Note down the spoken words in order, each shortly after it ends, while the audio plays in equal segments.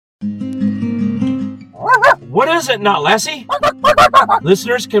What is it, Not Lassie?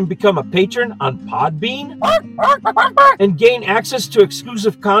 Listeners can become a patron on Podbean and gain access to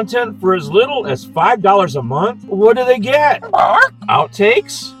exclusive content for as little as $5 a month. What do they get?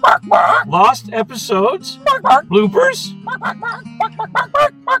 Outtakes? Lost episodes? Bloopers?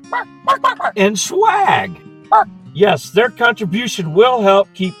 And swag. Yes, their contribution will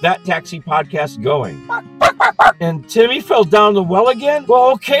help keep That Taxi podcast going. And Timmy fell down the well again?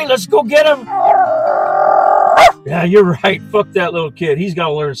 Well, okay, let's go get him. Yeah, you're right. Fuck that little kid. He's got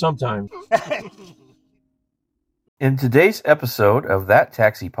to learn sometime. In today's episode of That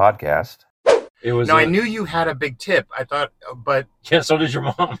Taxi podcast, it was. Now, I knew you had a big tip. I thought, but. Yeah, so does your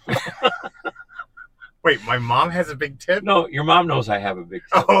mom. Wait, my mom has a big tip? No, your mom knows I have a big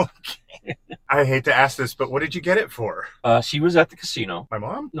tip. Oh, okay. I hate to ask this, but what did you get it for? She was at the casino. My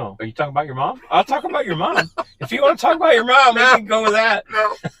mom? No. Are you talking about your mom? I'll talk about your mom. If you want to talk about your mom, we can go with that.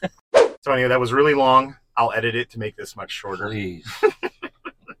 No. So anyway, that was really long. I'll edit it to make this much shorter. Please.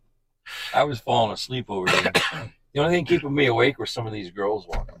 I was falling asleep over there. The only thing keeping me awake were some of these girls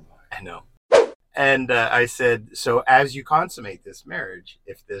walking by. I know. And I said, so as you consummate this marriage,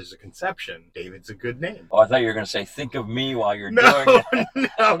 if there's a conception, David's a good name. Oh, I thought you were going to say, think of me while you're doing it.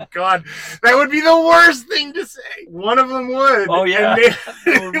 No, God. That would be the worst thing to say. One of them would. Oh, yeah.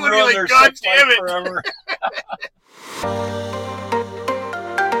 It would be like, God damn it. Forever.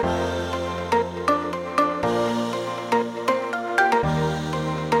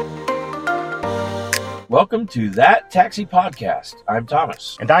 Welcome to That Taxi Podcast. I'm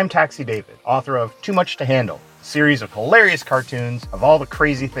Thomas. And I'm Taxi David, author of Too Much to Handle, a series of hilarious cartoons of all the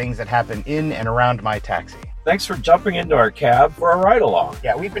crazy things that happen in and around my taxi. Thanks for jumping into our cab for a ride along.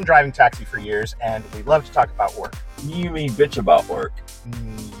 Yeah, we've been driving taxi for years, and we love to talk about work. You mean bitch about work?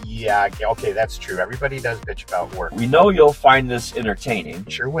 Yeah, okay, that's true. Everybody does bitch about work. We know you'll find this entertaining.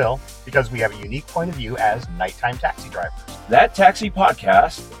 Sure will, because we have a unique point of view as nighttime taxi drivers. That Taxi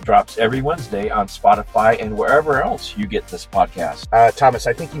Podcast drops every Wednesday on Spotify and wherever else you get this podcast. Thomas,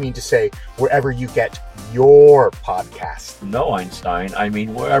 I think you mean to say wherever you get your podcast. No, Einstein. I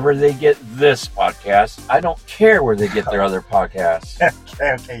mean wherever they get this podcast. I don't care where they get their other podcasts.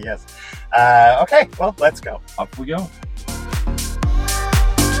 Okay, yes. Okay, well, let's go. Up we go.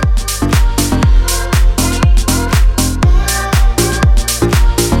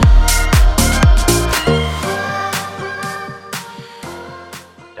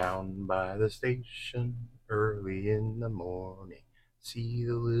 Down by the station early in the morning, see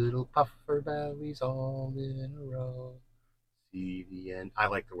the little puffer bellies all in a row. See the end. I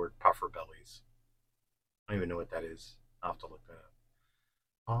like the word puffer bellies. I don't even know what that is. I'll have to look that up.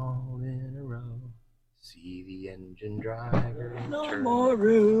 All in a row, see the engine driver. No more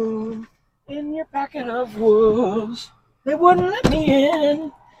room in your packet of wolves. They wouldn't let me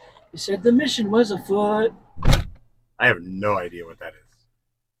in. They said the mission was afoot. I have no idea what that is.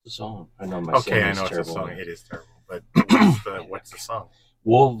 The song. I know my Okay, I know it's a song. It is terrible. But what's the song?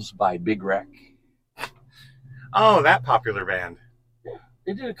 Wolves by Big Wreck. Oh, that popular band. Yeah,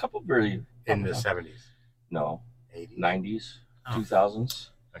 they did a couple really in the 70s. No, 80s, 90s, oh. 2000s.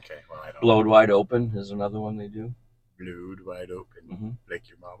 Okay, well, I don't. Blowed Wide Open is another one they do. Blowed Wide Open, like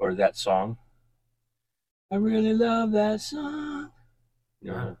your mom. Or that song. I really love that song.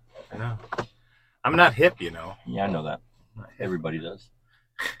 Yeah, I know. I'm not hip, you know. Yeah, I know that. Everybody does.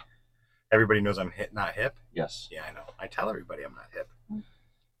 Everybody knows I'm not hip? Yes. Yeah, I know. I tell everybody I'm not hip.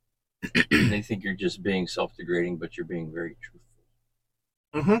 They think you're just being self-degrading, but you're being very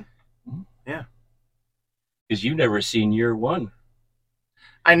truthful. Yeah. Because you've never seen Year One.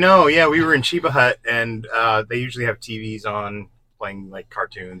 I know, yeah. We were in Chiba Hut, and they usually have TVs on playing like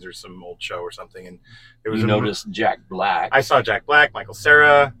cartoons or some old show or something. And there was you noticed Jack Black. I saw Jack Black, Michael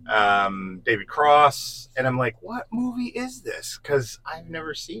Cera, David Cross, and I'm like, what movie is this? Because I've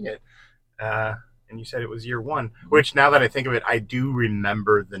never seen it. And you said it was Year One, which now that I think of it, I do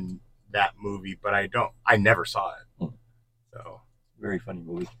remember that movie, but I never saw it. So very funny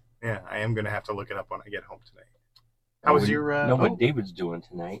movie. Yeah, I am going to have to look it up when I get home tonight. How was your... know what David's doing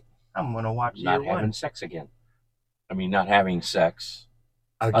tonight? I'm going to watch Year Not One. having sex again. I mean, not having sex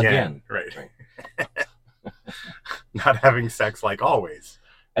again. Right. Not having sex like always.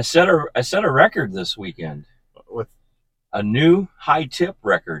 I set a record this weekend. With a new high tip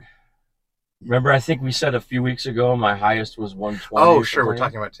record. Remember, I think we said a few weeks ago my highest was 120. Oh, sure. We're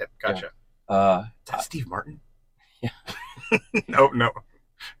talking about tip. Gotcha. Yeah. Is that Steve Martin? Yeah. No.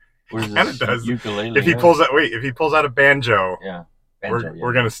 Kind of does. Ukulele. If he pulls out a banjo. Yeah.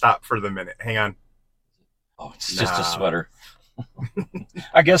 We're going to stop for the minute. Hang on. Oh, it's just a sweater.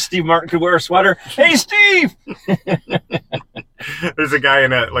 I guess Steve Martin could wear a sweater. Hey, Steve! There's a guy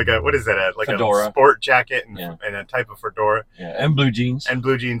in what is that? Like fedora. A sport jacket and, Yeah. and a type of fedora. Yeah, and blue jeans. And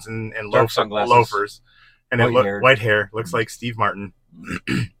blue jeans and Dark sunglasses. loafers. And White hair. Looks like Steve Martin.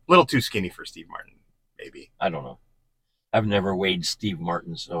 A little too skinny for Steve Martin, maybe. I don't know. I've never weighed Steve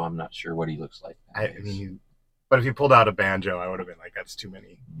Martin, so I'm not sure what he looks like. But if he pulled out a banjo, I would have been like, that's too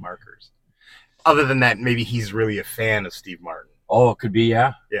many markers. Other than that, maybe he's really a fan of Steve Martin. Oh, it could be,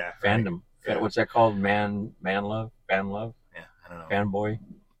 yeah. Yeah. Fandom. Yeah. What's that called? Man love? Fan love? Yeah, I don't know. Fanboy?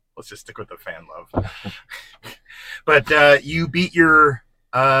 Let's just stick with the fan love. But you beat your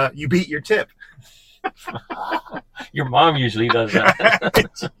tip. Your mom usually does that.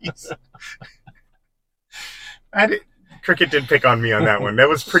 Jeez. Cricket did pick on me on that one. That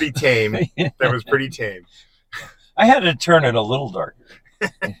was pretty tame. I had to turn it a little darker.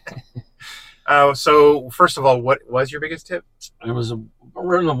 So first of all, what was your biggest tip? It was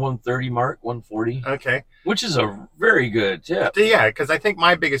around the 130 mark, 140. Okay. Which is a very good tip. Yeah, because I think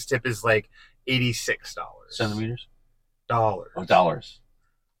my biggest tip is like $86. Centimeters? Dollars. Oh, dollars.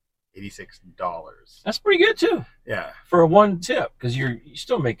 $86. That's pretty good too. Yeah. For a one tip, because you're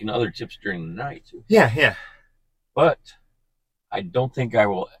still making other tips during the night too. Yeah. But I don't think I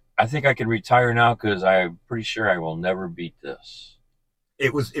will. I think I can retire now because I'm pretty sure I will never beat this.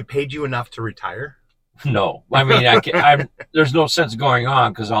 It paid you enough to retire? No, I mean there's no sense going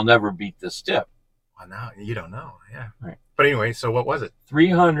on because I'll never beat this tip. Well, now you don't know. Yeah. Right. But anyway, so what was it?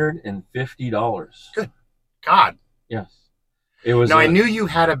 $350. Good God. Yes. It was. Now I knew you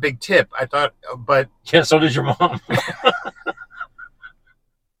had a big tip. I thought, but yeah. So does your mom.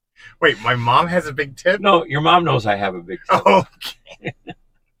 Wait, my mom has a big tip? No, your mom knows I have a big tip. Oh, okay.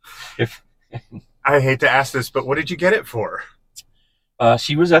 I hate to ask this, but what did you get it for?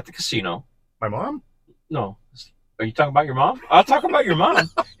 She was at the casino. My mom? No. Are you talking about your mom? I'll talk about your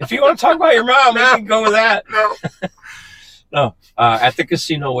mom. If you want to talk about your mom, we can go with that. No. No. At the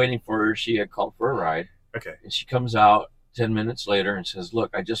casino waiting for her, she had called for a ride. Okay. And she comes out 10 minutes later and says,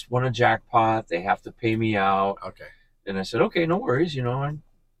 look, I just won a jackpot. They have to pay me out. Okay. And I said, okay, no worries. I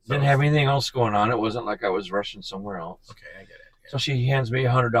didn't have anything else going on. It wasn't like I was rushing somewhere else. Okay, I get it. Yeah. So she hands me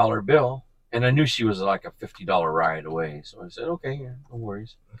 $100 bill. And I knew she was like a $50 ride away. So I said, okay, yeah, no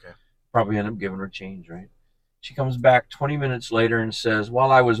worries. Okay. Probably end up giving her change, right? She comes back 20 minutes later and says,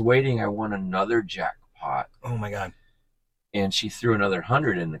 while I was waiting, I won another jackpot. Oh, my God. And she threw another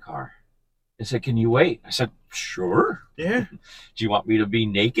 100 in the car. I said, can you wait? I said, sure. Yeah. Do you want me to be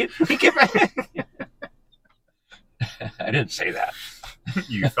naked? I didn't say that.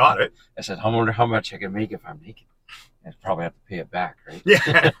 You thought it. I said, I wonder how much I can make if I'm naked. I'd probably have to pay it back, right?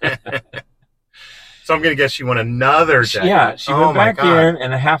 Yeah. So I'm going to guess she won another jackpot. Yeah, she went back in,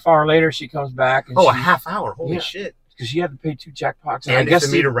 and a half hour later, she comes back. And a half hour? Holy shit. Because she had to pay 2 jackpots. And I guess is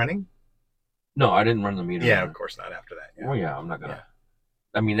the meter running? No, I didn't run the meter. Yeah, of course not after that. Yeah. Oh, yeah, I'm not going to. Yeah.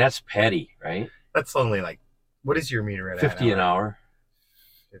 I mean, that's petty, right? That's only like, what is your meter at? 50 an hour.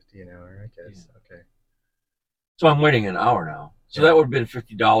 50 an hour, I guess. Yeah. Okay. So I'm waiting an hour now. So that would have been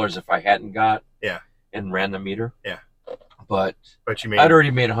 $50 if I hadn't got and ran the meter. Yeah. But you I'd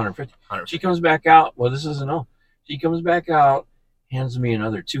already made 150. She comes back out. Well, this isn't all. She comes back out, hands me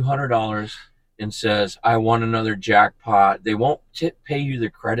another $200 and says, I won another jackpot. They won't pay you the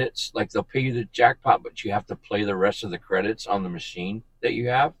credits. Like they'll pay you the jackpot, but you have to play the rest of the credits on the machine that you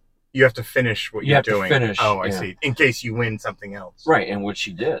have. You have to finish what you're doing. You have to finish. Oh, I see. In case you win something else. Right, and which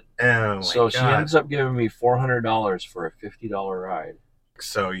she did. Oh, my So God. she ends up giving me $400 for a $50 ride.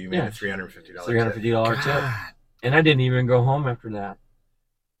 So you made a $350 $350 tip. And I didn't even go home after that.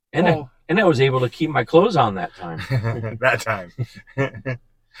 And I was able to keep my clothes on that time. That time.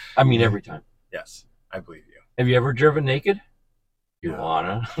 I mean, every time. Yes, I believe you. Have you ever driven naked? You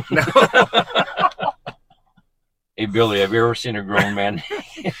wanna? No. Hey, Billy, have you ever seen a grown man?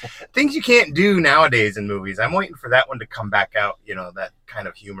 Things you can't do nowadays in movies. I'm waiting for that one to come back out, that kind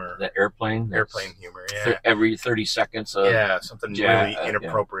of humor. The airplane humor, yeah. Every 30 seconds. Something really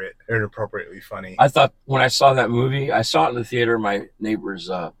inappropriate, inappropriately funny. I thought when I saw that movie, I saw it in the theater. My neighbor's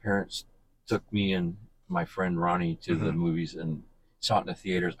parents took me and my friend Ronnie to the movies and saw it in the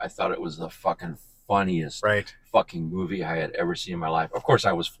theaters. I thought it was the fucking funniest fucking movie I had ever seen in my life. Of course,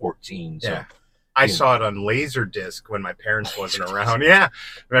 I was 14, so... Yeah. I saw it on Laserdisc when my parents wasn't around. Yeah.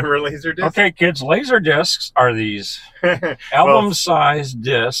 Remember Laserdisc? Okay, kids, Laserdiscs are these album-sized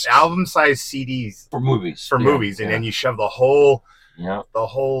discs. Album-sized CDs. For movies. And then you shove the whole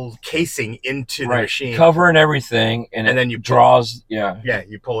casing into the machine. Cover and everything. And then you draws. Yeah,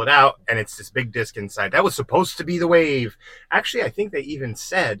 you pull it out, and it's this big disc inside. That was supposed to be the Wave. Actually, I think they even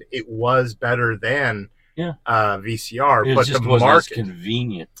said it was better than VCR, It but just the wasn't as market,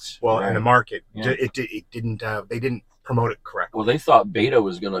 convenient. well, right? and the market, Yeah. it didn't. They didn't promote it correctly. Well, they thought Beta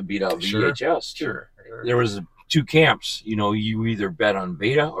was going to beat out Sure. VHS. Too. Sure. There was two camps. You know, you either bet on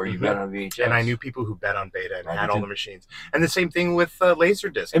Beta or you bet on VHS. And I knew people who bet on Beta and I had did all too. the machines. And the same thing with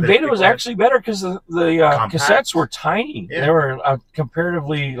Laserdisc. And That Beta was people had- actually better because the Compact. cassettes were tiny. Yeah. They were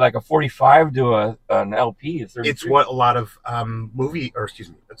comparatively like a 45 to an LP. A 33. It's what a lot of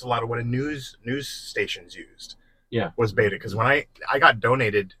it's a lot of what a news stations used. Yeah. Was Beta, because when I got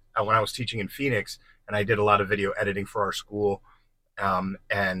donated when I was teaching in Phoenix, and I did a lot of video editing for our school,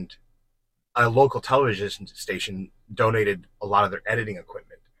 and a local television station donated a lot of their editing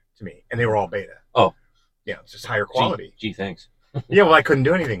equipment to me, and they were all Beta. Oh, yeah, it's just higher quality. Gee, thanks. Yeah, well, I couldn't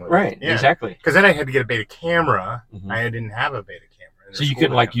do anything with it. Right, Yeah. exactly. Because then I had to get a Beta camera. Mhm. I didn't have a Beta camera. So you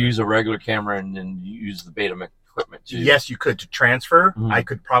couldn't like use a regular camera and then use the Beta equipment too. Yes, you could to transfer. Mhm. I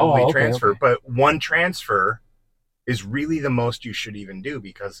could probably okay, transfer, okay. but one transfer is really the most you should even do,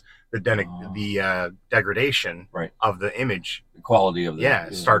 because the degradation Right. of the image, The quality of the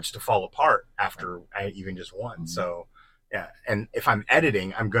starts to fall apart after even just one. Mhm. So yeah, and if I'm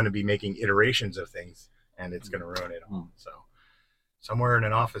editing, I'm going to be making iterations of things, and it's going to ruin it all. Mhm. So somewhere in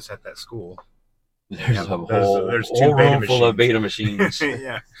an office at that school, There's Yeah, a there's two whole Beta room full of machines. Beta machines.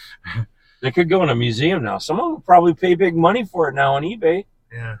 yeah, They could go in a museum now. Someone would probably pay big money for it now on eBay.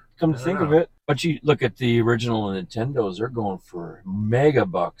 yeah. Come to I think don't of it. But you look at the original Nintendos, they're going for mega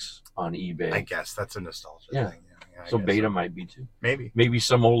bucks on eBay. I guess that's a nostalgia Yeah. thing. Yeah, I So guess Beta might be too. maybe. Maybe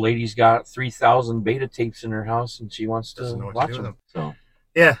some old lady's got 3,000 Beta tapes in her house and she wants to Doesn't know what to watch do with them. So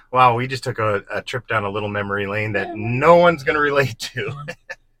Yeah, wow, we just took a trip down a little memory lane that no one's going to relate to.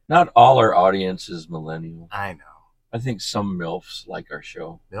 not all our audience is millennial. I know. I think some MILFs like our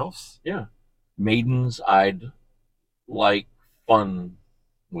show. MILFs? Yeah. Maidens I'd like fun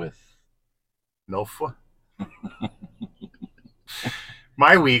with. MILF?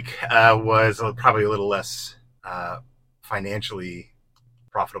 My week was probably a little less financially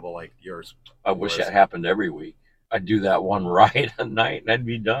profitable like yours. I wish was. that happened every week. I'd do that one ride a night and I'd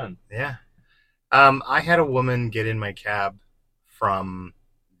be done. Yeah. I had a woman get in my cab from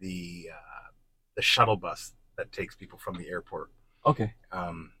the shuttle bus that takes people from the airport Okay.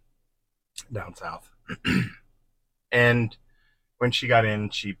 down south. And when she got in,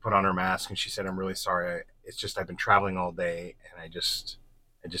 she put on her mask and she said, "I'm really sorry. It's just I've been traveling all day, and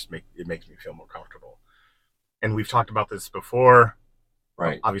it makes me feel more comfortable." And we've talked about this before.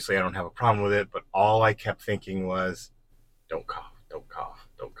 Right. Obviously, I don't have a problem with it, but all I kept thinking was, "Don't cough, don't cough,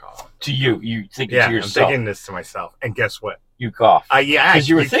 don't cough." To you think it Yeah, to I'm yourself. thinking this to myself. And guess what? You cough. Yeah, 'Cause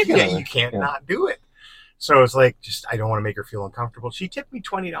you were thinking of it. you can't Yeah. not do it. So it's like, I don't want to make her feel uncomfortable. She tipped me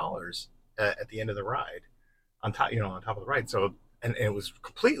 $20 at the end of the ride, on top of the ride. So, and it was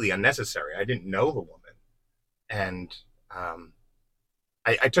completely unnecessary. I didn't know the woman, and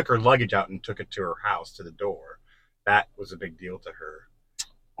I took her luggage out and took it to her house, to the door. That was a big deal to her.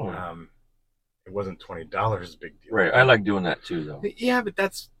 Oh, It wasn't $20 a big deal. right. I like doing that too, though. Yeah, but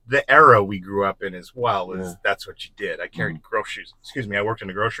that's the era we grew up in as well. Yeah. That's what you did. I carried groceries. Excuse me. I worked in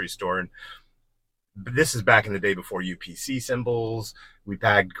a grocery store, and this is back in the day before UPC symbols. We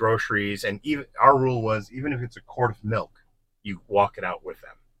bagged groceries, and even our rule was, even if it's a quart of milk, you walk it out with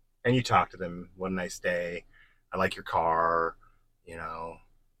them, and you talk to them. "What a nice day. I like your car."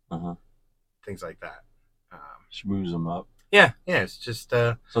 Things like that. Schmooze them up. Yeah. It's just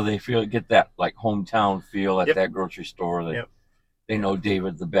So they get that like hometown feel at Yep. that grocery store. That Yep. They know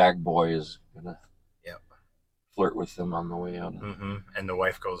David, the bag boy, is gonna Yep. flirt with them on the way out. And the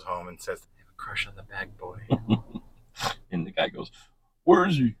wife goes home and says, "I have a crush on the bag boy." And the guy goes, "Where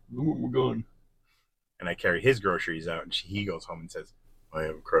is he? We're going." And I carry his groceries out, and he goes home and says, "I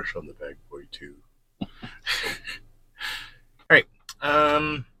have a crush on the bag boy too." All right.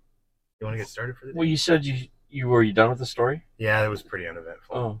 You want to get started for the day? Well, you said were you done with the story? Yeah, it was pretty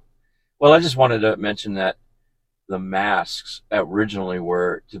uneventful. Oh, well, I just wanted to mention that the masks originally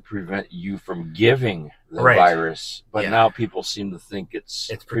were to prevent you from giving the Right. virus, but Yeah. now people seem to think it's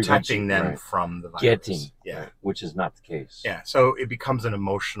Protecting them right, from the virus. getting, Yeah. right, which is not the case. Yeah. So it becomes an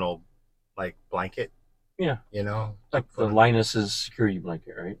emotional, blanket. Yeah. Like the Linus's security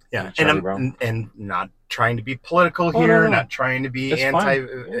blanket, right? Yeah. From Charlie And Brown. and not trying to be political Oh, here, no. not trying to be That's anti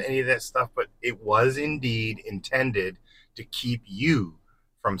fine. any of that stuff, but it was indeed intended to keep you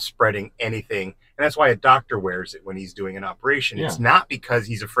from spreading anything. And that's why a doctor wears it when he's doing an operation. Yeah. It's not because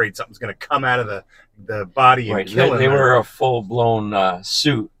he's afraid something's going to come out of the body and Right. kill him. They were a full-blown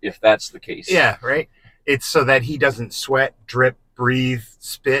suit, if that's the case. Yeah, right. It's so that he doesn't sweat, drip, breathe,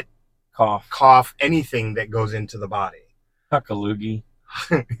 spit, Cough, anything that goes into the body. huckaloogie.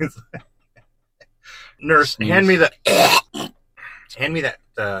 Nurse, Sneeze. hand me that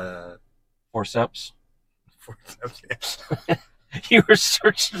Forceps. forceps. You were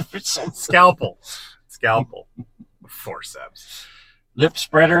searching for something. Scalpel. Forceps. Lip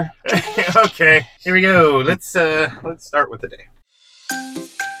spreader. Okay, here we go. Let's start with the day.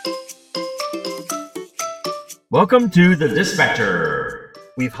 Welcome to the Dispatcher.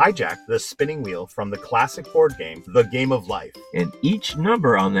 We've hijacked the spinning wheel from the classic board game, The Game of Life. And each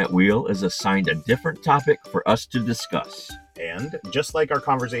number on that wheel is assigned a different topic for us to discuss. And just like our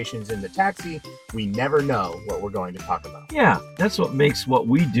conversations in the taxi, we never know what we're going to talk about. Yeah, that's what makes what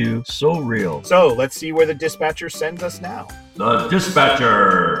we do so real. So let's see where the dispatcher sends us now. The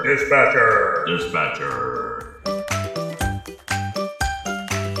Dispatcher. Dispatcher.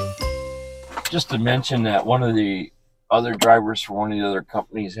 Just to mention that one of the other drivers for one of the other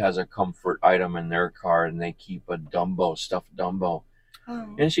companies has a comfort item in their car, and they keep a Dumbo, stuffed Dumbo.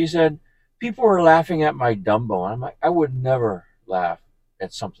 Oh. And she said, people are laughing at my Dumbo. And I'm like, I would never laugh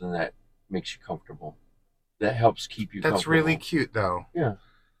at something that makes you comfortable. That helps keep you That's comfortable. really cute, though. Yeah.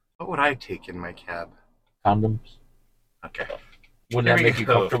 What would I take in my cab? Condoms. Okay. Wouldn't There that we make you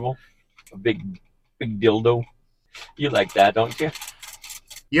go. comfortable? A big dildo. You like that, don't you?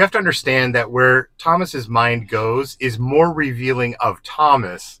 You have to understand that where Thomas's mind goes is more revealing of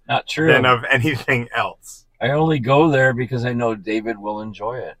Thomas Not true. than of anything else. I only go there because I know David will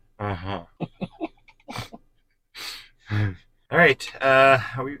enjoy it. Uh-huh. All right.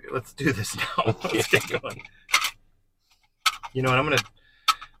 Let's do this now. Let's get going. You know what?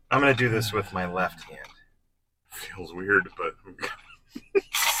 I'm gonna do this with my left hand. Feels weird, but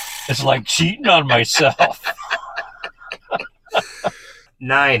It's like cheating on myself.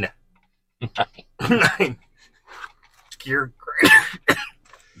 9. 9. Gear grinder.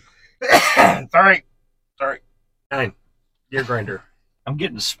 Sorry. 9. Gear grinder. I'm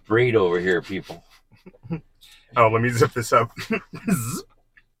getting sprayed over here, people. Oh, let me zip this up.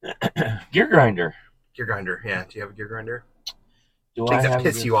 Gear grinder. Gear grinder. Yeah. Do you have a gear grinder? Do Things I that have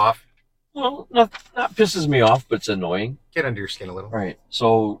piss a- you off. Well, not pisses me off, but it's annoying. Get under your skin a little. Right.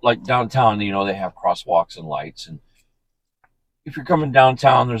 So, like downtown, they have crosswalks and lights, and if you're coming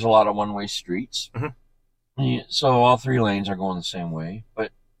downtown, there's a lot of one-way streets. Mm-hmm. So all 3 lanes are going the same way.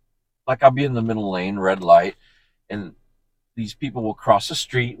 But like I'll be in the middle lane, red light, and these people will cross the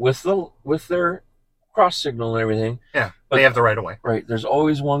street with their cross signal and everything. Yeah, But- they have the right of way. Right. There's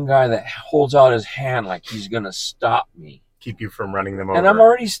always one guy that holds out his hand like he's gonna stop me, Keep you from running them over. and I'm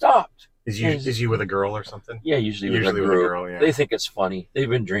already stopped. Is you with a girl or something? Yeah, usually with a Usually with a group. girl, yeah. They think it's funny. They've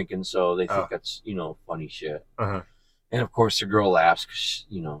been drinking, so they think Oh. that's funny shit. Uh-huh. And of course, the girl laughs because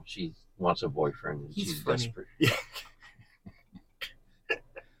she wants a boyfriend and He's she's funny. desperate.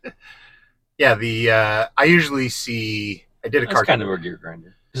 Yeah, I usually see. I did a That's car. kind of a gear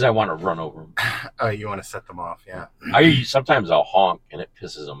grinder because I want to run over them. Oh, you want to set them off? Yeah. Sometimes I'll honk and it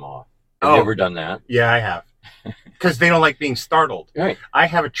pisses them off. Have Oh. you ever done that? Yeah, I have. Because they don't like being startled. Right. I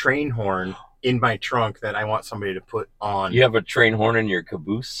have a train horn in my trunk that I want somebody to put on. You have a train horn in your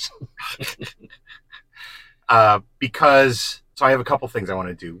caboose. Because I have a couple things I want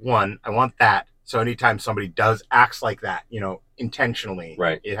to do. One, I want that. So anytime somebody acts like that, intentionally,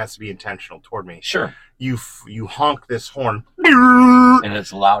 Right. it has to be intentional toward me. Sure. You honk this horn, And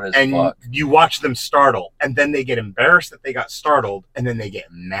it's loud as and fuck. you watch them startle, and then they get embarrassed that they got startled, and then they get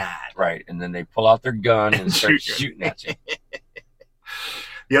mad. Right. And then they pull out their gun and start Shoot you. shooting at you.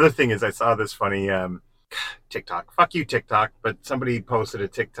 The other thing is I saw this funny TikTok. Fuck you, TikTok. But somebody posted a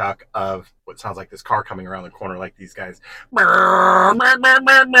TikTok of what sounds like this car coming around the corner like these guys.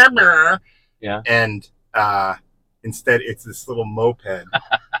 Yeah. And instead it's this little moped.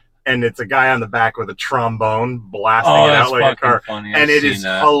 And it's a guy on the back with a trombone blasting Oh, it that's out like a fucking car. funny. And I've it seen is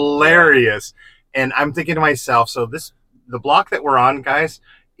that. hilarious. And I'm thinking to myself, so the block that we're on, guys,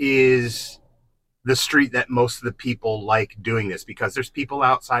 is the street that most of the people like doing this because there's people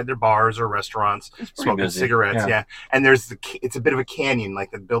outside their bars or restaurants It's pretty smoking busy. cigarettes. Yeah. And it's a bit of a canyon,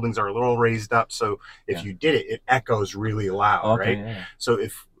 like the buildings are a little raised up. So if Yeah. you did it, it echoes really loud, Okay, right? yeah.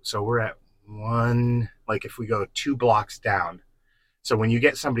 So we're at if we go 2 blocks down. So when you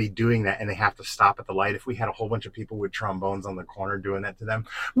get somebody doing that and they have to stop at the light, if we had a whole bunch of people with trombones on the corner doing that to them,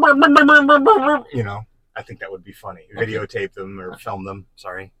 I think that would be funny. Okay. Videotape them or film them.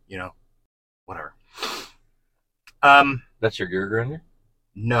 Sorry, whatever. That's your gear grinder?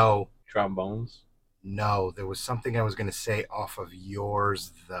 No, Trombones? there was something I was going to say off of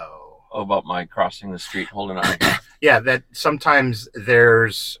yours though. Oh, about my crossing the street holding on. Yeah, that sometimes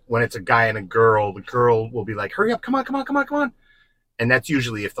when it's a guy and a girl, the girl will be like, hurry up, come on. And that's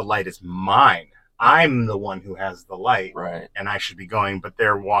usually if the light is mine I'm the one who has the light. Right. And I should be going, but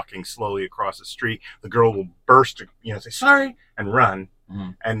they're walking slowly across the street. The girl will burst, say sorry and run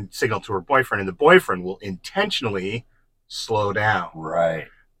and signal to her boyfriend, and the boyfriend will intentionally slow down. Right.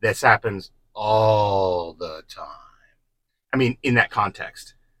 This happens all the time. I mean, in that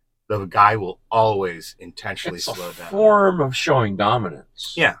context, the guy will always intentionally slow down. It's a form of showing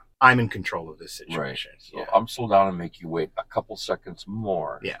dominance. Yeah. I'm in control of this situation. Right. So I'm slow down and make you wait a couple seconds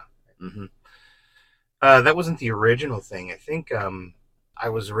more. Yeah. Mm-hmm. That wasn't the original thing. I think I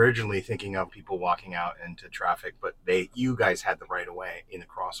was originally thinking of people walking out into traffic, but you guys had the right of way in the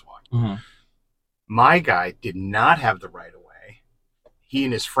crosswalk. Mm-hmm. My guy did not have the right of way. He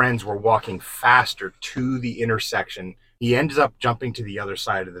and his friends were walking faster to the intersection. He ended up jumping to the other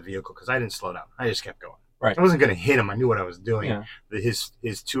side of the vehicle because I didn't slow down. I just kept going. Right. I wasn't going to hit him. I knew what I was doing. Yeah.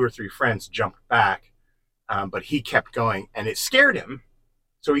 His 2 or 3 friends jumped back, but he kept going, and it scared him.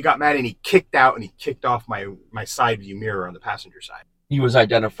 So he got mad and he kicked out and he kicked off my side view mirror on the passenger side. He was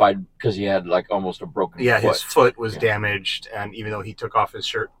identified because he had like almost a broken foot. Yeah, his foot was damaged, and even though he took off his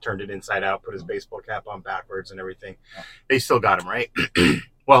shirt, turned it inside out, put his baseball cap on backwards and everything, they still got him, right?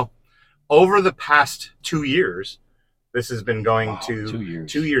 Well, over the past 2 years, this has been going to 2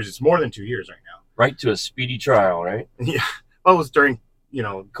 years. 2 years. It's more than 2 years right now. Right to a speedy trial, right? Yeah. Well, it was during,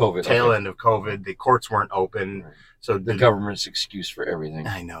 COVID. Tail end of COVID. The courts weren't open. Right. So the government's excuse for everything.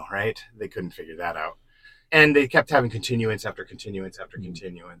 I know, right? They couldn't figure that out. And they kept having continuance after continuance after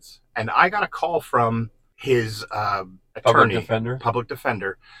continuance. And I got a call from his attorney, public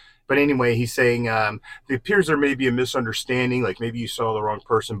defender. But anyway, he's saying, it appears there may be a misunderstanding, like maybe you saw the wrong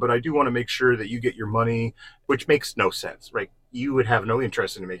person, but I do want to make sure that you get your money, which makes no sense, right? You would have no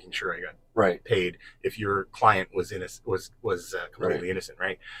interest in making sure I got paid if your client was completely innocent,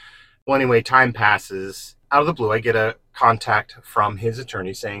 right? Well, anyway, time passes. Out of the blue, I get a contact from his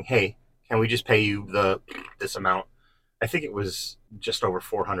attorney saying, hey, can we just pay you this amount? I think it was just over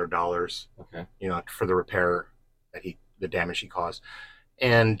 $400, for the repair the damage he caused.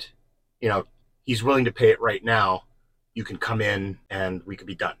 And, he's willing to pay it right now. You can come in and we could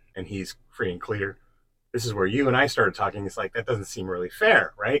be done. And he's free and clear. This is where you and I started talking. It's like, that doesn't seem really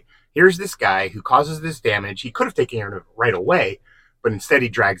fair, right? Here's this guy who causes this damage. He could have taken care of it right away, but instead he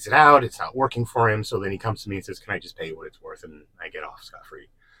drags it out. It's not working for him. So then he comes to me and says, can I just pay you what it's worth? And I get off scot-free.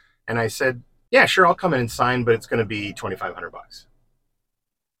 And I said, yeah, sure, I'll come in and sign, but it's going to be $2,500,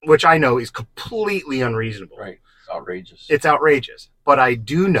 which I know is completely unreasonable. Right. It's outrageous. It's outrageous. But I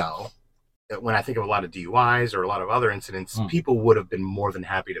do know that when I think of a lot of DUIs or a lot of other incidents, people would have been more than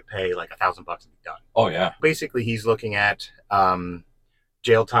happy to pay like $1,000 to be done. Oh, yeah. Basically, he's looking at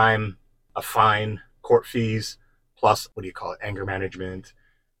jail time, a fine, court fees, plus, anger management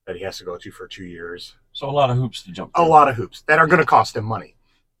that he has to go to for 2 years. So a lot of hoops to jump through. A lot of hoops that are going to cost him money.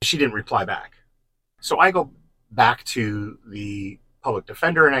 She didn't reply back. So I go back to the public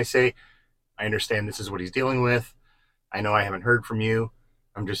defender and I say, I understand this is what he's dealing with. I know I haven't heard from you.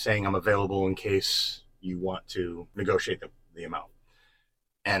 I'm just saying I'm available in case you want to negotiate the amount.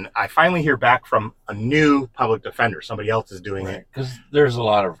 And I finally hear back from a new public defender. Somebody else is doing it. Because there's a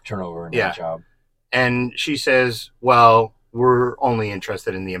lot of turnover in that job. And she says, well, we're only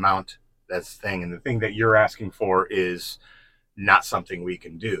interested in the amount. That's the thing. And the thing that you're asking for is not something we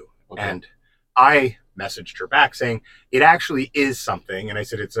can do. Okay. And I messaged her back saying it actually is something. And I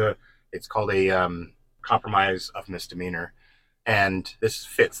said, it's called a compromise of misdemeanor. And this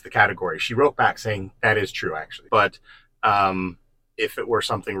fits the category. She wrote back saying that is true, actually. But if it were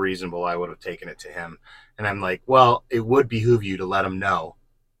something reasonable, I would have taken it to him. And I'm like, well, it would behoove you to let him know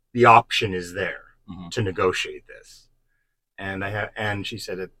the option is there to negotiate this. And she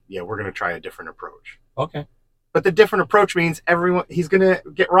said, yeah, we're going to try a different approach. Okay. But the different approach means he's going to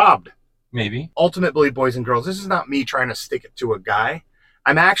get robbed. Maybe. Ultimately, boys and girls, this is not me trying to stick it to a guy.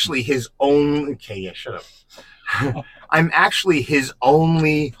 I'm actually his own. Okay, yeah, shut up. I'm actually his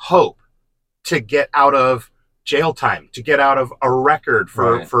only hope to get out of jail time, to get out of a record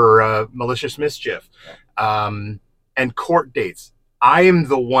for malicious mischief, and court dates. I am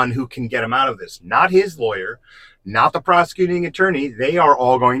the one who can get him out of this, not his lawyer, not the prosecuting attorney. They are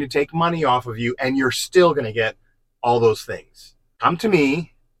all going to take money off of you, and you're still going to get all those things. Come to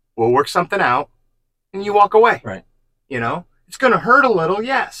me, we'll work something out, and you walk away. Right. It's going to hurt a little,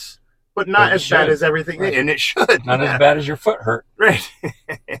 yes, but not as bad as everything, and it should. Not as bad as your foot hurt. Right.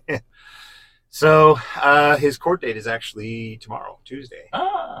 So his court date is actually tomorrow, Tuesday.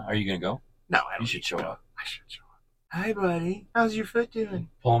 Are you going to go? No, I don't. You should show up. I should show up. Hi, buddy. How's your foot doing?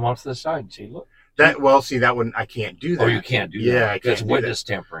 Pull him off to the side and see, look. That one, I can't do that. Oh, you can't do that? Yeah, I can't. That's witness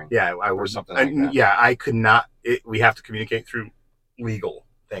tampering. Yeah, or something like that. Yeah, I could not. We have to communicate through legal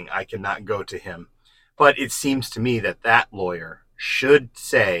thing. I cannot go to him. But it seems to me that lawyer should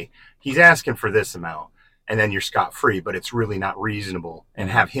say, he's asking for this amount, and then you're scot-free, but it's really not reasonable. And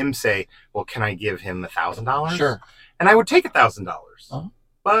have him say, well, can I give him $1,000? Sure. And I would take $1,000. Uh-huh.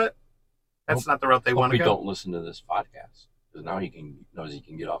 But that's not the route they want to go. Don't listen to this podcast, because now he knows he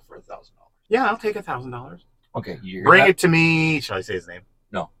can get off for $1,000. Yeah, I'll take $1,000. Okay. Bring it to me. Shall I say his name?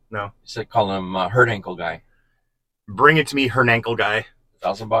 No. No. You said call him Hurt Ankle Guy. Bring it to me, Hernankle Guy.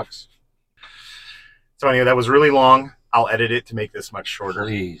 $1,000. So anyway, that was really long. I'll edit it to make this much shorter.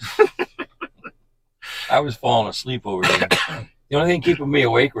 Please. I was falling asleep over here. The only thing keeping me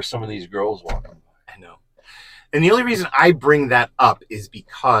awake were some of these girls walking by. I know. And the only reason I bring that up is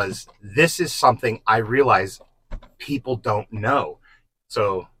because this is something I realize people don't know.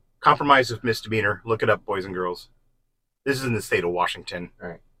 So, compromise with misdemeanor. Look it up, boys and girls. This is in the state of Washington.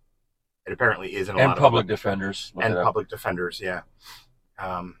 Right. It apparently is in a and lot public of defenders. and public defenders. Yeah.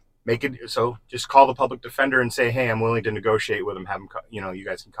 Make it so. Just call the public defender and say, "Hey, I'm willing to negotiate with him. Have him, you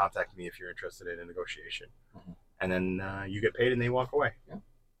guys can contact me if you're interested in a negotiation." Mm-hmm. And then you get paid and they walk away. Yeah.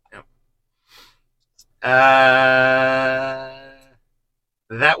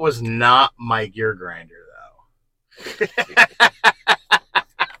 That was not my gear grinder, though.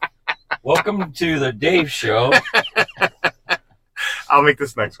 Welcome to the Dave Show. I'll make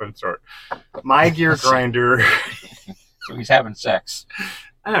this next one short. My gear grinder. So he's having sex.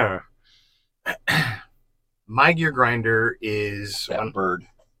 My gear grinder is that bird.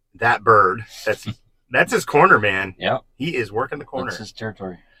 That bird. That's his corner, man. Yeah. He is working the corner. That's his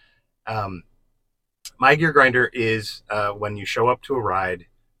territory. My gear grinder is when you show up to a ride,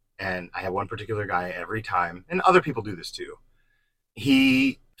 and I have one particular guy every time, and other people do this too.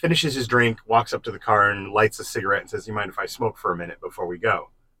 He finishes his drink, walks up to the car, and lights a cigarette and says, "You mind if I smoke for a minute before we go?"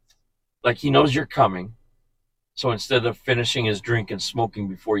 Like he knows you're coming. So instead of finishing his drink and smoking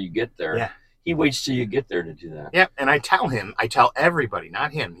before you get there, he waits till you get there to do that. Yeah, and I tell everybody,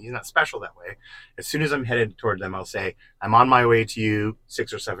 not him. He's not special that way. As soon as I'm headed toward them, I'll say, "I'm on my way to you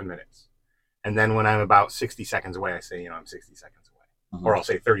 6 or 7 minutes." And then when I'm about 60 seconds away, I say, I'm 60 seconds away. Mm-hmm. Or I'll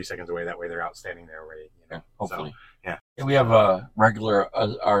say 30 seconds away. That way they're out standing there ready. Yeah, hopefully. So, And we have a regular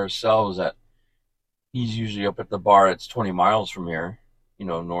ourselves that he's usually up at the bar. It's 20 miles from here,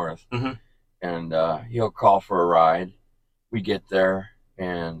 north. Mm-hmm. And he'll call for a ride. We get there,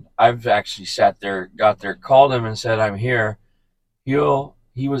 and I've actually got there, called him and said, "I'm here."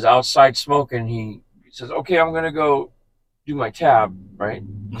 He was outside smoking. He says, "Okay, I'm going to go do my tab," right?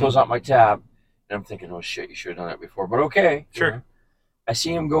 Close out my tab. And I'm thinking, oh, shit, you should have done that before. But okay. Sure. I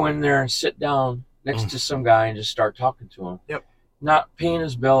see him go in there and sit down next to some guy and just start talking to him. Yep. Not paying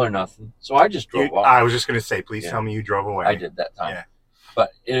his bill or nothing. So I just drove off. I was just going to say, please tell me you drove away. I did that time. Yeah.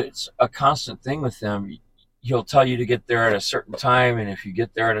 But it's a constant thing with him. He'll tell you to get there at a certain time, and if you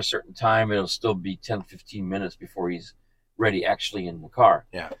get there at a certain time, it'll still be 10, 15 minutes before he's ready actually in the car.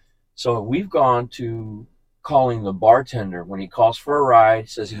 Yeah. So we've gone to calling the bartender. When he calls for a ride,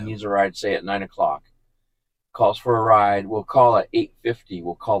 says he needs a ride, say at 9 o'clock. Calls for a ride, we'll call at 8:50.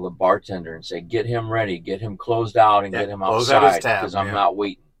 We'll call the bartender and say, get him ready, get him closed out, and get him outside because I'm not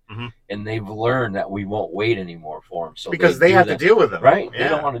waiting. Mm-hmm. And they've learned that we won't wait anymore for him. So because they have to deal with them. Right. Yeah. They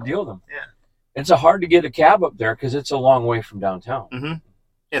don't want to deal with them. Yeah. It's hard to get a cab up there because it's a long way from downtown. Mm-hmm.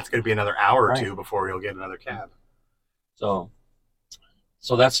 Yeah, it's going to be another hour or two before you'll get another cab. So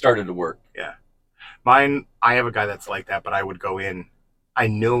that started to work. Yeah. Mine, I have a guy that's like that, but I would go in. I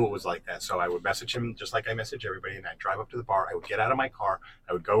knew it was like that, so I would message him just like I message everybody, and I'd drive up to the bar. I would get out of my car.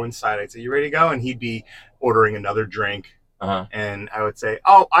 I would go inside. I'd say, "You ready to go?" And he'd be ordering another drink. Uh-huh. And I would say,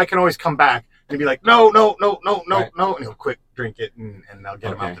 "Oh, I can always come back." And he'd be like, no. And he'll quick drink it, and I'll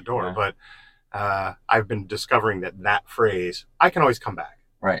get him out the door. Yeah. But I've been discovering that phrase, "I can always come back."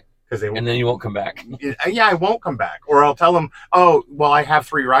 Right. And then you won't come back. Yeah, I won't come back. Or I'll tell them, "Oh, well, I have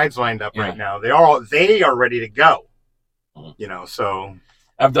 3 rides lined up right now. They are ready to go." Mm-hmm. So.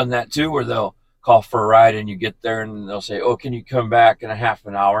 I've done that too, where they'll call for a ride and you get there and they'll say, "Oh, can you come back in a half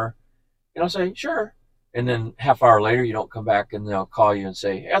an hour?" And I'll say, "Sure." And then half hour later, you don't come back, and they'll call you and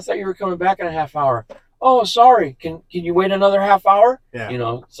say, "Hey, I thought you were coming back in a half hour." "Oh, sorry. Can you wait another half hour?" Yeah.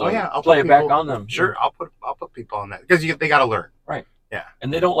 So I'll play it back on them. Sure, I'll put people on that because they got to learn. Right. Yeah.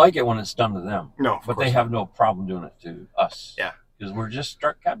 And they don't like it when it's done to them. No, but they have no problem doing it to us. Yeah. Because we're just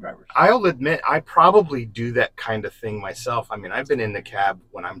truck cab drivers. I'll admit, I probably do that kind of thing myself. I mean, I've been in the cab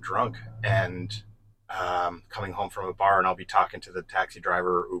when I'm drunk and coming home from a bar, and I'll be talking to the taxi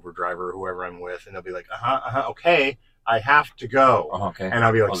driver or Uber driver or whoever I'm with, and they'll be like, okay, I have to go. Okay. And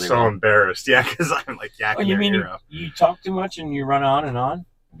I'll be like embarrassed. Yeah, because I'm like yakking you talk too much and you run on and on?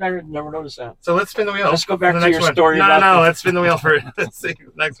 I never noticed that. So let's spin the wheel. Let's go back for the to next your one. story. No. Let's spin the wheel for let's see,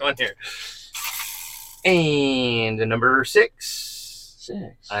 the next one here. And the number 6.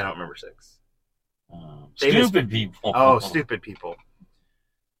 6. I don't remember 6. Stupid people. Oh, stupid people.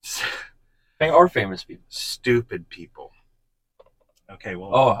 Or famous people. Stupid people. Okay,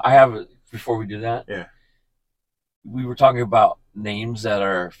 well. Oh, I have, before we do that. Yeah. We were talking about names that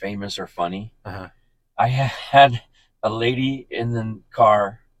are famous or funny. Uh-huh. I had a lady in the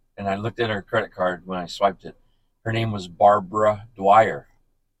car, and I looked at her credit card when I swiped it. Her name was Barbara Dwyer.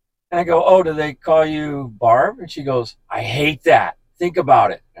 And I go, oh, do they call you Barb? And she goes, I hate that. Think about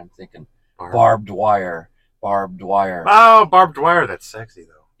it. I'm thinking, Barb Dwyer. Barb Dwyer. Oh, Barb Dwyer. That's sexy,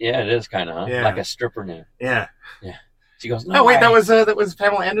 though. Yeah, it is kind of, huh? Yeah. Like a stripper name. Yeah. Yeah. She goes, no, oh, wait, that was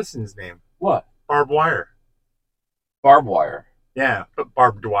Pamela Anderson's name. What? Barb Wire. Barbed wire. Yeah, but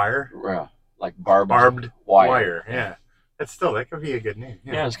Barb Dwyer. Yeah, like barbed wire. Yeah. That could be a good name.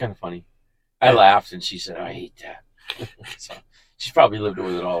 Yeah, it's kind of funny. I laughed, and she said, I hate that. So she's probably lived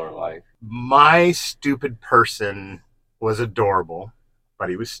with it all her life. My stupid person was adorable, but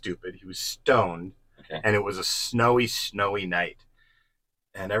he was stupid. He was stoned, and it was a snowy, snowy night,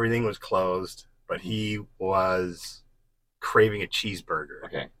 and everything was closed, but he was craving a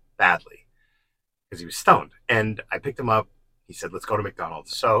cheeseburger badly because he was stoned. And I picked him up. He said, let's go to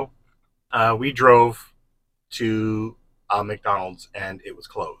McDonald's. So we drove to McDonald's, and it was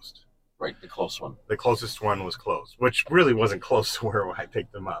closed. Right, the close one. The closest one was closed, which really wasn't close to where I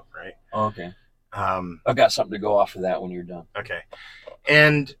picked them up, right? Oh, okay. I've got something to go off of that when you're done. Okay.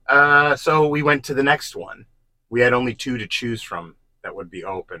 And so we went to the next one. We had only 2 to choose from that would be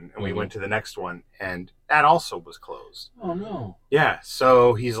open, and we went to the next one, and that also was closed. Oh, no. Yeah,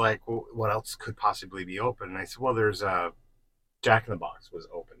 so he's like, well, what else could possibly be open? And I said, well, there's Jack in the Box was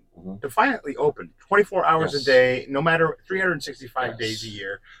open. Defiantly open, 24 hours a day, no matter 365 days a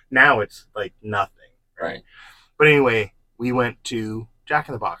year. Now it's like nothing. Right. But anyway, we went to Jack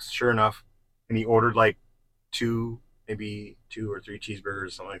in the Box, sure enough, and he ordered like 2 or 3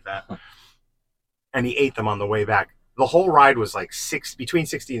 cheeseburgers, something like that. And he ate them on the way back. The whole ride was like between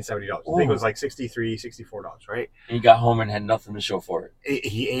 $60 and $70. I think it was like $63, $64, right? And he got home and had nothing to show for it.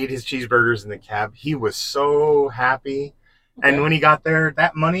 He ate his cheeseburgers in the cab. He was so happy. And when he got there,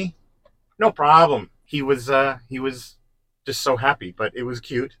 that money, no problem. He was just so happy, but it was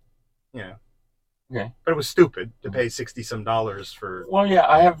cute, you know. Okay. But it was stupid to pay $60-some for. Well, yeah,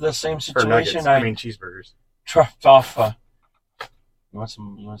 I have the same situation. I mean cheeseburgers. Dropped off. You want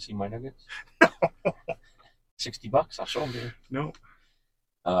to see my nuggets? $60. I'll show them to you.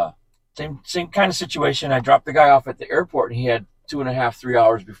 No. Same kind of situation. I dropped the guy off at the airport, and he had 2.5, 3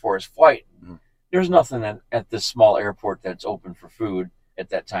 hours before his flight. Mm-hmm. There's nothing at this small airport that's open for food at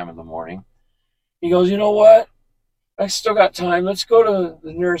that time of the morning. He goes, you know what? I still got time. Let's go to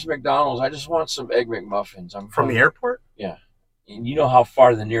the nearest McDonald's. I just want some Egg McMuffins. From the airport? Yeah. And you know how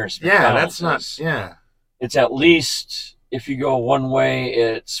far the nearest McDonald's is. Yeah. It's at least, if you go one way,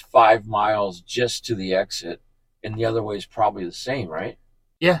 it's 5 miles just to the exit. And the other way is probably the same, right?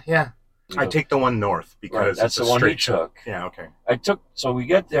 Yeah. I take the one north because that's the one he took. Yeah, okay. So we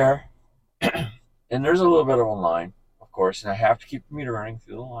get there, and there's a little bit of a line, of course, and I have to keep the meter running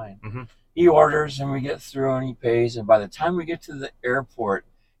through the line. Mm-hmm. He orders, and we get through, and he pays. And by the time we get to the airport,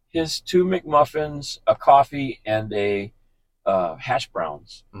 his 2 McMuffins, a coffee, and a hash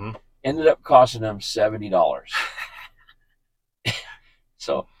browns ended up costing him $70.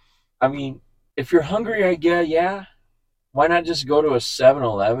 So, I mean, if you're hungry, I guess, yeah. Why not just go to a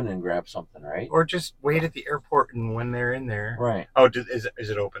 7-Eleven and grab something, right? Or just wait at the airport, and when they're in there. Right. Oh, is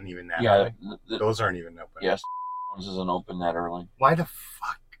it open even that early? Those aren't even open. Yes, isn't open that early. Why the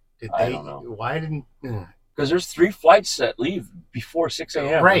fuck did they? I don't know. Why didn't... Because there's 3 flights that leave before 6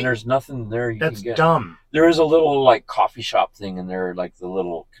 a.m. Right. And there's nothing there That's can get. Dumb. There is a little, like, coffee shop thing in there, like the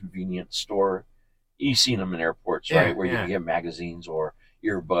little convenience store. You've seen them in airports, right? Where you can get magazines or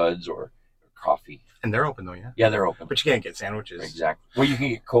earbuds or coffee. And they're open, though, yeah? Yeah, they're open. But you can't get sandwiches. Exactly. Well, you can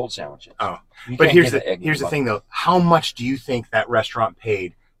get cold sandwiches. Oh. But here's the thing, though. How much do you think that restaurant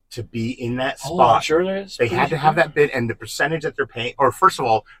paid to be in that spot? Oh, I'm sure there is. They had to have that bid, and the percentage that they're paying, or first of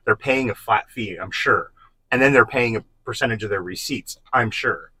all, they're paying a flat fee, I'm sure. And then they're paying a percentage of their receipts, I'm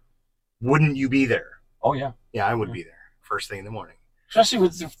sure. Wouldn't you be there? Oh, yeah. Yeah, I would be there first thing in the morning. Especially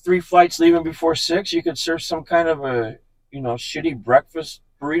with the 3 flights leaving before 6, you could serve some kind of a, shitty breakfast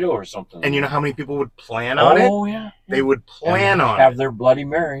burrito or something. And you know how many people would plan on it? Oh, yeah. They would plan on it. Have their Bloody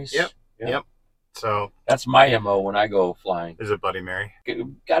Marys. Yep. So that's my MO when I go flying. Is it Bloody Mary?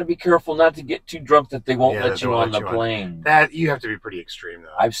 Got to be careful not to get too drunk that they won't let you on the plane. That you have to be pretty extreme,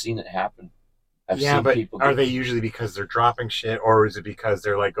 though. I've seen it happen. I've Yeah, seen but people are get- they usually because they're dropping shit, or is it because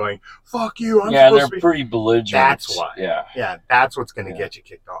they're like going, "Fuck you"? I'm yeah, supposed they're to be... pretty belligerent. That's why. Yeah. Yeah, that's what's going to Yeah. get you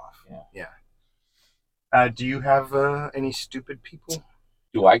kicked off. Yeah. Do you have any stupid people?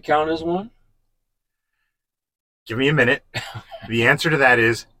 Do I count as one? Give me a minute. The answer to that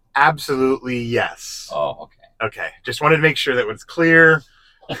is absolutely yes. Oh, okay. Okay, just wanted to make sure that was clear.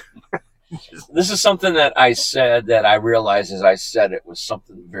 This is something that I said that I realized as I said it was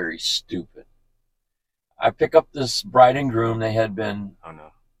something very stupid. I pick up this bride and groom. They had been Oh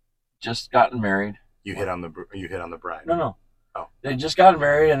no, just gotten married. you hit on the bride. No. Oh. They just got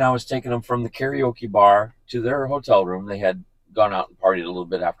married, and I was taking them from the karaoke bar to their hotel room. They had gone out and partied a little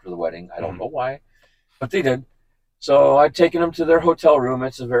bit after the wedding. I don't know why, but they did. So I'd taken them to their hotel room.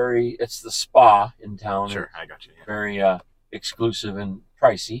 It's the spa in town. Sure, I got you. Yeah. Very exclusive and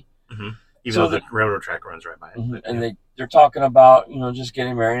pricey. Even So though the railroad track runs right by it. But, And they're talking about, just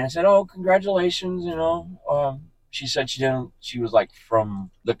getting married. And I said, "Oh, congratulations." She said she was like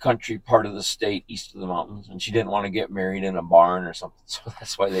from the country part of the state east of the mountains, and she didn't want to get married in a barn or something. So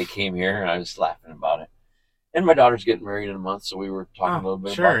that's why they came here, and I was laughing about it. And my daughter's getting married in a month, so we were talking a little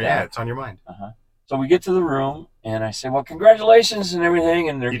bit about that. Yeah, it's on your mind. So we get to the room, and I say, "Well, congratulations and everything."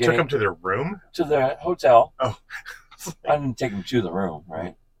 And You took them to their room? to the hotel. Oh. I didn't take them to the room,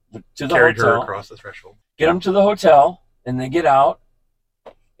 right? But to the Carried hotel. her across the threshold. Get them to the hotel, and they get out,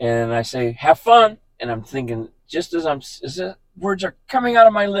 and I say, "Have fun." And I'm thinking, just as words are coming out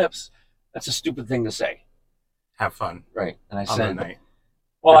of my lips, that's a stupid thing to say, Have fun right? And I on that said, night.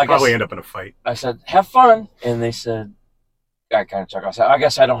 "Well, You'll I probably guess." end up in a fight. I said, "Have fun," and they said, I kind of chuckled. I said, "I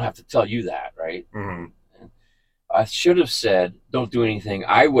guess I don't have to tell you that, right?" I should have said, "Don't do anything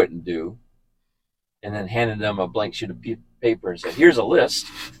I wouldn't do," and then handed them a blank sheet of paper and said, "Here's a list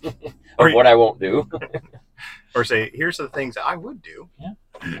of what I won't do." Or say, "Here's the things I would do."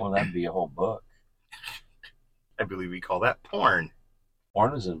 Yeah. Well, that'd be a whole book. I believe we call that porn.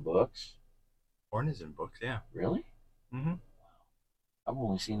 Porn is in books. Porn is in books, yeah. Really? Mm-hmm. I've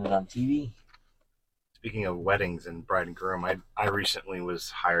only seen it on TV. Speaking of weddings and bride and groom, I recently was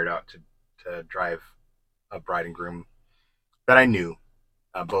hired out to drive a bride and groom that I knew.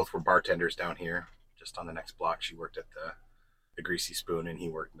 Both were bartenders down here, just on the next block. She worked at the Greasy Spoon, and he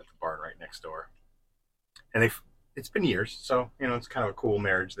worked at the bar right next door. And it's been years, so it's kind of a cool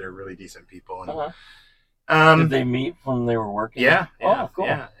marriage. They're really decent people. And did they meet when they were working? Yeah. Oh, cool.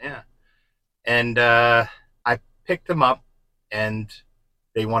 Yeah. And I picked them up, and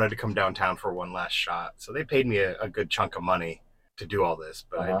they wanted to come downtown for one last shot. So they paid me a good chunk of money to do all this.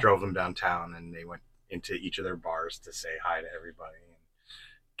 But I drove them downtown, and they went into each of their bars to say hi to everybody and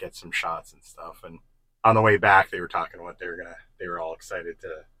get some shots and stuff. And on the way back, they were talking about they were all excited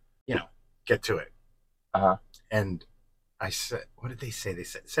to, get to it. And I said, what did they say? They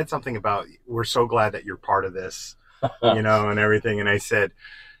said something about, "We're so glad that you're part of this," and everything. And I said,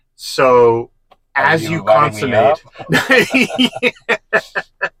 "So as you consummate,"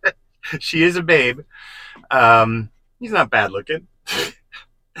 she is a babe. He's not bad looking.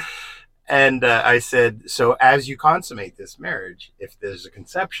 And I said, "So as you consummate this marriage, if there's a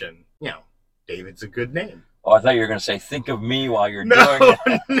conception, David's a good name." Oh, I thought you were going to say, "Think of me while you're doing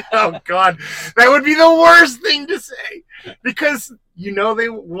it." No, God, that would be the worst thing to say, because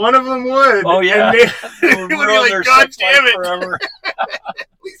one of them would. Oh yeah, and they would be like, "God damn it!" Forever. At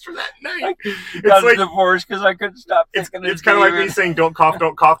least for that night. You got a divorce because I couldn't stop thinking. It's kind of like me saying, "Don't cough,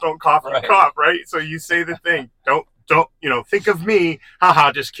 don't cough, don't cough, don't cough," right? So you say the thing, don't, think of me,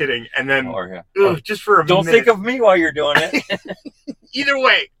 haha, just kidding, and then just for a don't minute. think of me while you're doing it. Either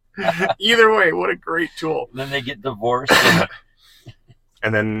way, what a great tool. And then they get divorced.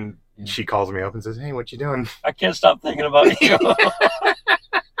 And then she calls me up and says, "Hey, what you doing?" I can't stop thinking about you.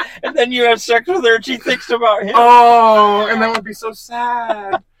 And then you have sex with her and she thinks about him. Oh, and that would be so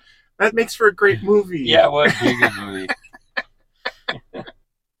sad. That makes for a great movie. Yeah, it would be a good movie.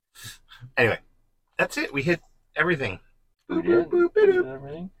 Anyway, that's it. We hit everything. We did.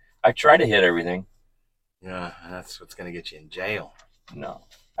 Everything. I try to hit everything. Yeah, that's what's going to get you in jail. No.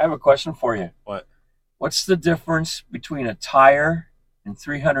 I have a question for you. What? What's the difference between a tire and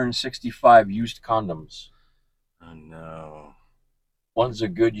 365 used condoms? Oh, no. One's a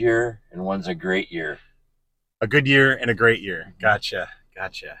good year and one's a great year. A good year and a great year. Gotcha.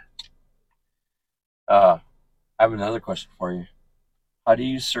 I have another question for you. How do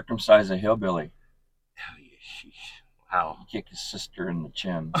you circumcise a hillbilly? How? You kick his sister in the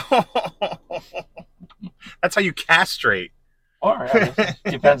chin. That's how you castrate. Or it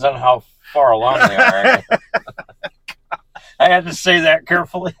depends on how far along they are. I had to say that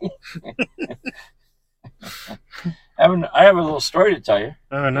carefully. I have a little story to tell you.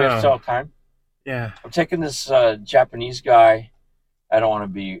 Oh, no. We have to tell time. Yeah. I'm taking this Japanese guy. I don't want to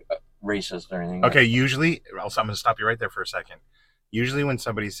be racist or anything. Okay, usually, also I'm going to stop you right there for a second. Usually when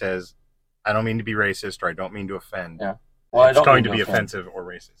somebody says, I don't mean to be racist or I don't mean to offend, Yeah. Well, it's going to be offensive or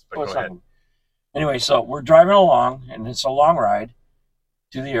racist. But go ahead. Anyway, so we're driving along, and it's a long ride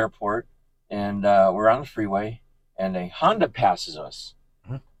to the airport, and we're on the freeway, and a Honda passes us.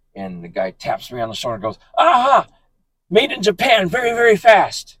 Mm-hmm. And the guy taps me on the shoulder and goes, "Aha! Made in Japan, very, very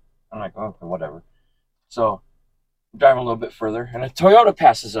fast." I'm like, "Okay, whatever." So I'm driving a little bit further, and a Toyota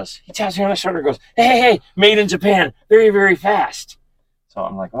passes us. He taps me on the shoulder and goes, "Hey, made in Japan, very, very fast." So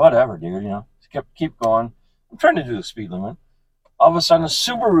I'm like, "Whatever, dude, keep going." I'm trying to do the speed limit. All of a sudden, a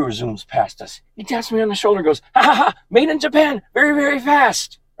Subaru zooms past us. He taps me on the shoulder and goes, "Ha ha ha, made in Japan, very, very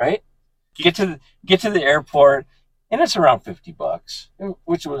fast." Right? Get to the airport, and it's around $50,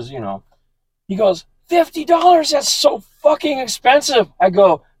 which was, he goes, $50? That's so fucking expensive. I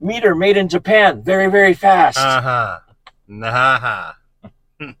go, "Meter made in Japan, very, very fast."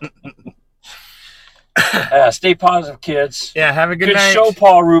 Stay positive, kids. Yeah, have a good night. Show,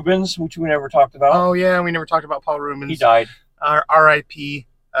 Paul Rubens, which we never talked about. Oh, yeah, we never talked about Paul Rubens. He died. R.I.P.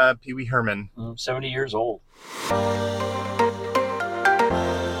 Pee Wee Herman. 70 years old.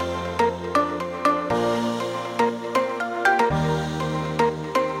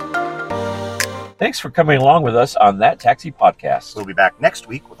 Thanks for coming along with us on That Taxi Podcast. We'll be back next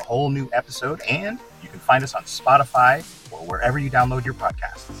week with a whole new episode, and you can find us on Spotify or wherever you download your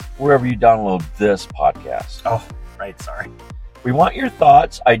podcasts. Wherever you download this podcast. Oh, right, sorry. We want your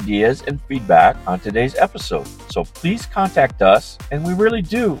thoughts, ideas, and feedback on today's episode. So please contact us, and we really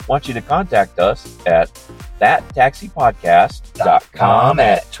do want you to contact us at thattaxipodcast.com,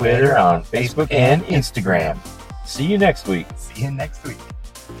 at Twitter, on Facebook, and Instagram. See you next week. See you next week.